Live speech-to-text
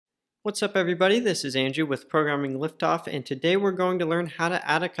What's up everybody, this is Andrew with Programming Liftoff, and today we're going to learn how to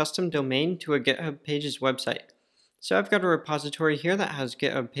add a custom domain to a GitHub Pages website. So I've got a repository here that has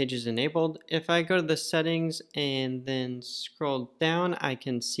GitHub Pages enabled. If I go to the settings and then scroll down, I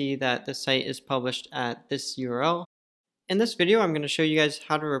can see that the site is published at this URL. In this video, I'm going to show you guys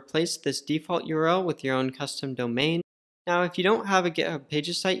how to replace this default URL with your own custom domain. Now, if you don't have a GitHub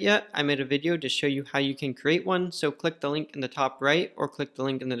Pages site yet, I made a video to show you how you can create one, so click the link in the top right or click the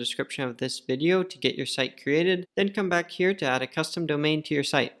link in the description of this video to get your site created, then come back here to add a custom domain to your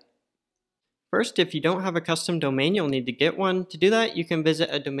site. First, if you don't have a custom domain, you'll need to get one. To do that, you can visit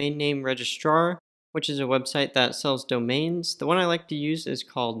a domain name registrar, which is a website that sells domains. The one I like to use is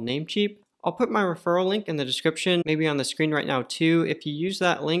called Namecheap. I'll put my referral link in the description, maybe on the screen right now too. If you use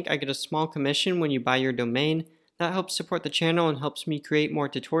that link, I get a small commission when you buy your domain. That helps support the channel and helps me create more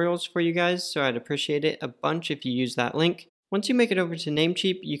tutorials for you guys, so I'd appreciate it a bunch if you use that link. Once you make it over to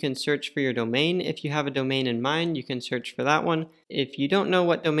Namecheap, you can search for your domain. If you have a domain in mind, you can search for that one. If you don't know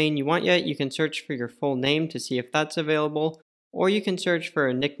what domain you want yet, you can search for your full name to see if that's available, or you can search for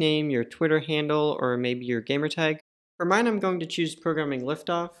a nickname, your Twitter handle, or maybe your gamertag. For mine, I'm going to choose Programming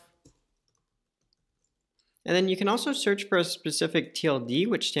Liftoff. And then you can also search for a specific TLD,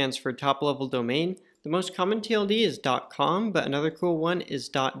 which stands for top level domain. The most common TLD is .com, but another cool one is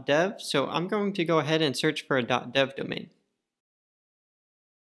 .dev, so I'm going to go ahead and search for a .dev domain.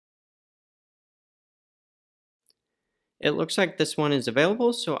 It looks like this one is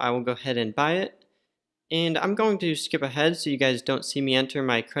available, so I will go ahead and buy it. And I'm going to skip ahead so you guys don't see me enter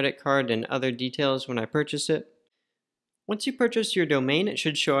my credit card and other details when I purchase it. Once you purchase your domain, it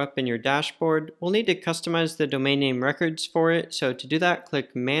should show up in your dashboard. We'll need to customize the domain name records for it, so to do that,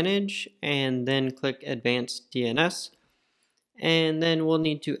 click Manage and then click Advanced DNS. And then we'll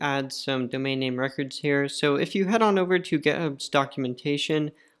need to add some domain name records here. So if you head on over to GitHub's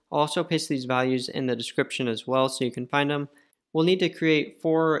documentation, I'll also paste these values in the description as well so you can find them. We'll need to create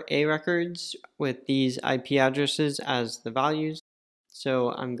 4 A records with these IP addresses as the values.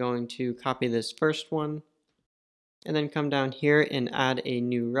 So I'm going to copy this first one, and then come down here and add a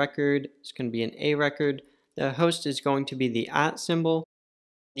new record. It's going to be an A record. The host is going to be the @ symbol.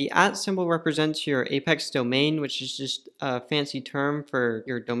 The @ symbol represents your Apex domain, which is just a fancy term for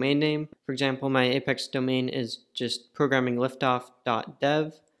your domain name. For example, my Apex domain is just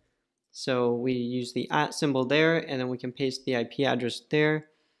programmingliftoff.dev. So we use the @ symbol there, and then we can paste the IP address there.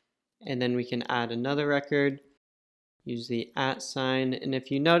 And then we can add another record, use the @ sign. And if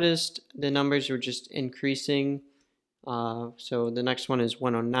you noticed, the numbers were just increasing. So the next one is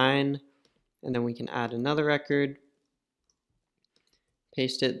 109, and then we can add another record,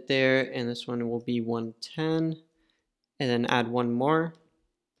 paste it there, and this one will be 110, and then add one more,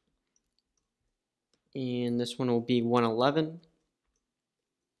 and this one will be 111,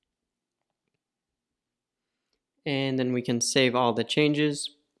 and then we can save all the changes.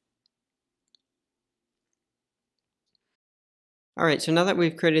 Alright, so now that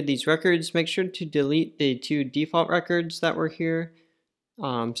we've created these records, make sure to delete the 2 default records that were here,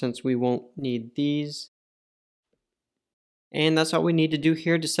 since we won't need these. And that's all we need to do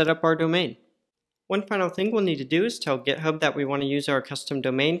here to set up our domain. One final thing we'll need to do is tell GitHub that we want to use our custom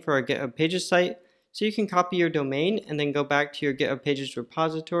domain for our GitHub Pages site. So you can copy your domain and then go back to your GitHub Pages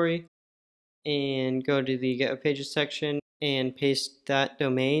repository and go to the GitHub Pages section and paste that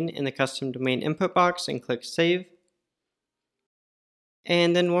domain in the custom domain input box and click Save.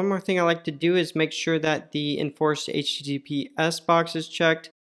 And then one more thing I like to do is make sure that the enforce HTTPS box is checked.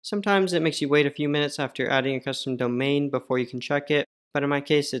 Sometimes it makes you wait a few minutes after adding a custom domain before you can check it, but in my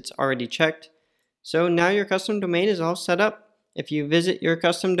case it's already checked. So now your custom domain is all set up. If you visit your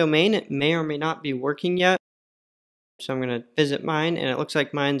custom domain, it may or may not be working yet. So I'm going to visit mine, and it looks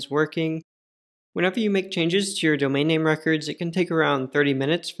like mine's working. Whenever you make changes to your domain name records, it can take around 30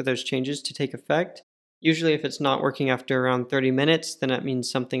 minutes for those changes to take effect. Usually if it's not working after around 30 minutes, then that means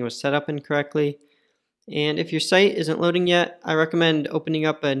something was set up incorrectly. And if your site isn't loading yet, I recommend opening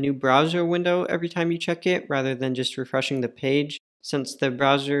up a new browser window every time you check it rather than just refreshing the page, since the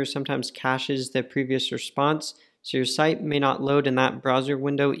browser sometimes caches the previous response, so your site may not load in that browser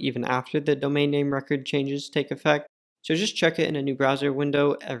window even after the domain name record changes take effect. So just check it in a new browser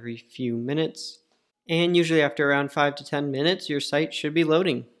window every few minutes. And usually after around 5 to 10 minutes, your site should be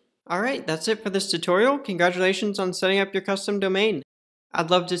loading. Alright, that's it for this tutorial. Congratulations on setting up your custom domain. I'd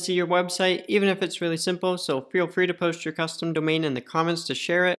love to see your website, even if it's really simple, so feel free to post your custom domain in the comments to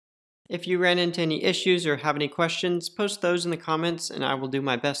share it. If you ran into any issues or have any questions, post those in the comments and I will do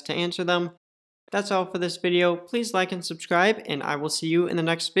my best to answer them. That's all for this video. Please like and subscribe, and I will see you in the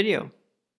next video.